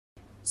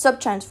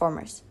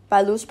Subtransformers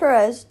by Luz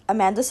Perez,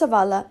 Amanda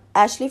Zavala,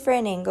 Ashley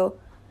Fernango,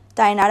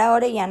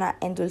 Dayanara Orellana,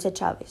 and Dulce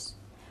Chavez.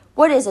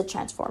 What is a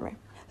transformer?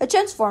 A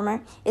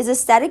transformer is a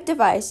static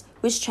device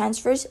which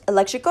transfers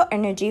electrical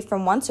energy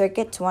from one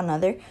circuit to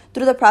another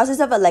through the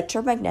process of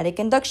electromagnetic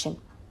induction.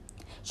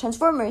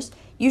 Transformers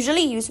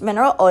usually use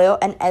mineral oil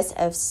and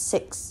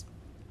SF6.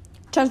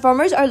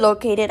 Transformers are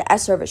located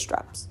as service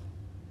drops.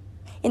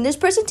 In this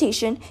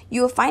presentation,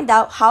 you will find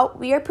out how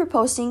we are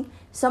proposing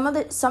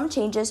some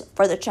changes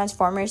for the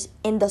transformers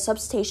in the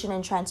substation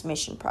and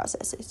transmission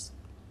processes.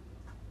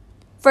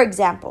 For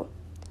example,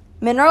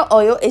 mineral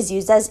oil is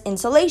used as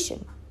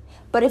insulation,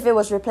 but if it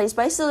was replaced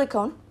by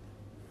silicone,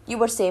 you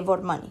would save more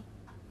money.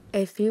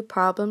 A few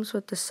problems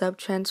with the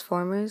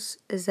subtransformers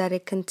is that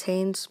it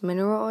contains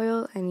mineral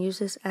oil and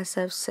uses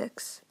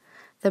SF6.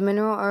 The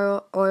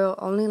mineral oil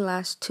only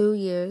lasts 2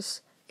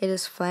 years, it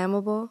is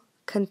flammable,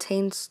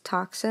 contains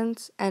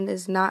toxins, and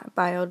is not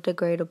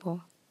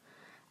biodegradable.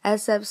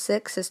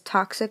 SF6 is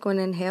toxic when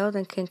inhaled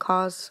and can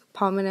cause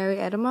pulmonary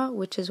edema,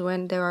 which is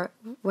when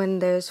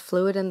there's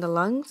fluid in the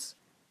lungs.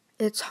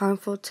 It's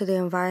harmful to the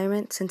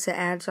environment since it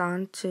adds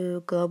on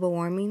to global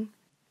warming.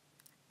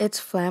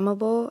 It's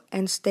flammable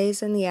and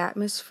stays in the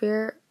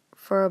atmosphere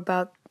for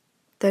about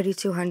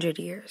 3,200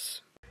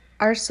 years.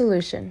 Our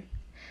solution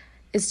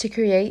is to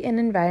create an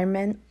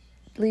environmentally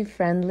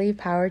friendly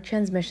power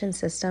transmission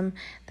system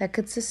that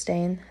could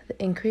sustain the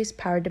increased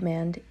power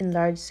demand in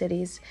large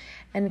cities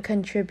and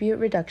contribute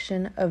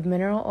reduction of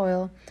mineral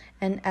oil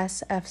and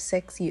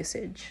SF6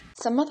 usage.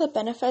 Some of the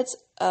benefits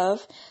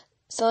of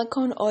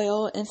silicone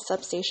oil in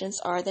substations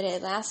are that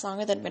it lasts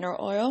longer than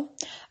mineral oil,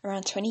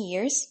 around 20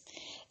 years.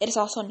 It is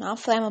also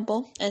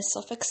non-flammable and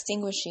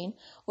self-extinguishing,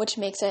 which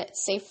makes it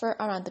safer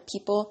for the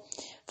people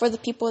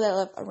that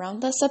live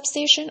around the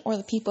substation or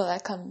the people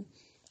that come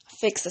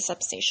fix the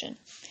substation.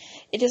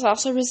 It is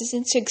also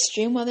resistant to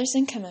extreme weathers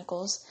and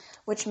chemicals,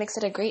 which makes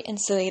it a great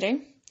insulator,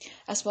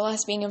 as well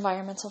as being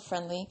environmental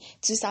friendly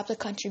to stop the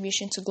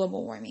contribution to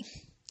global warming.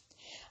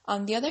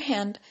 On the other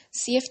hand,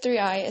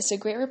 CF3I is a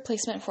great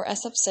replacement for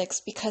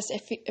SF6 because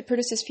it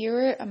produces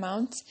fewer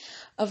amounts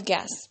of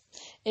gas.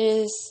 It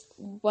is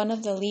one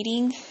of the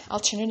leading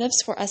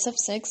alternatives for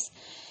SF6.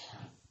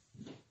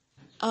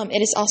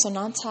 It is also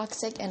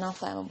non-toxic and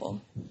non-flammable.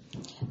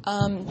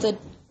 The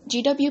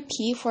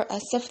GWP for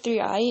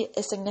SF3I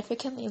is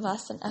significantly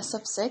less than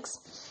SF6.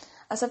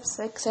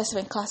 SF6 has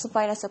been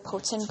classified as a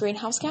potent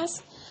greenhouse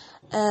gas,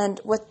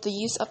 and with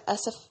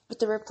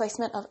the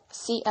replacement of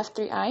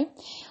CF3I,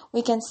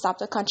 we can stop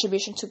the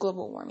contribution to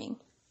global warming.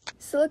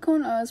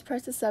 Silicone oil is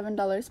priced at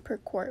 $7 per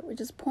quart, which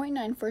is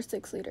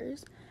 0.946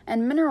 liters,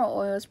 and mineral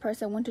oil is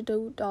priced at $1 to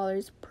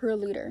 $2 per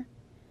liter.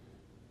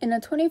 In a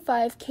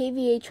 25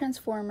 kVA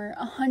transformer,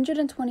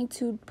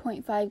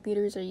 122.5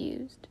 liters are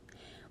used.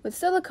 With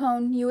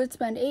silicone, you would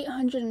spend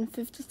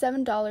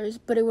 $857,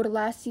 but it would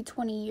last you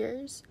 20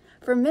 years.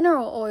 For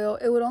mineral oil,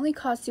 it would only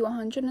cost you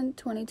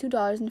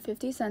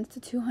 $122.50 to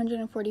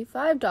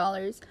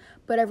 $245,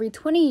 but every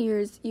 20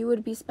 years, you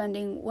would be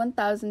spending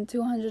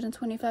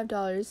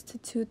 $1,225 to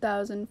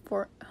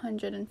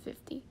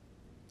 $2,450.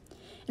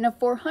 In a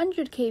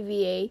 400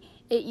 kVA,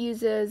 it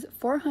uses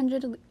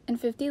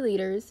 450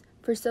 liters.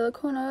 For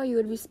silicone oil, you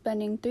would be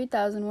spending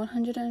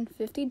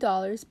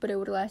 $3,150, but it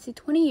would last you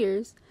 20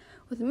 years.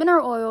 With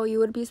mineral oil, you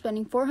would be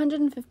spending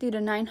 $450 to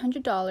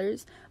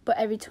 $900, but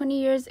every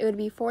 20 years, it would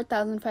be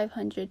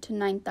 $4,500 to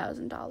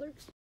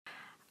 $9,000.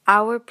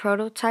 Our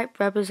prototype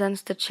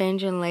represents the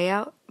change in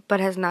layout, but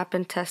has not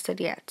been tested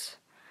yet.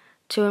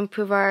 To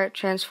improve our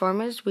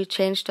transformers, we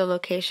changed the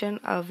location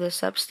of the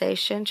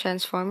substation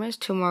transformers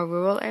to more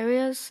rural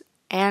areas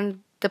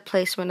and the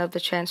placement of the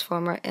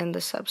transformer in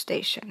the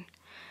substation.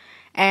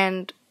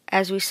 And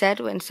as we said,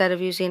 instead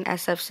of using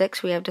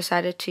SF6, we have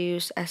decided to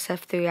use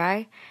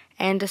SF3I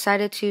and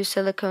decided to use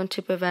silicone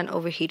to prevent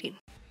overheating.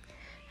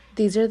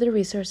 These are the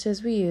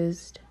resources we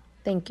used.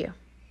 Thank you.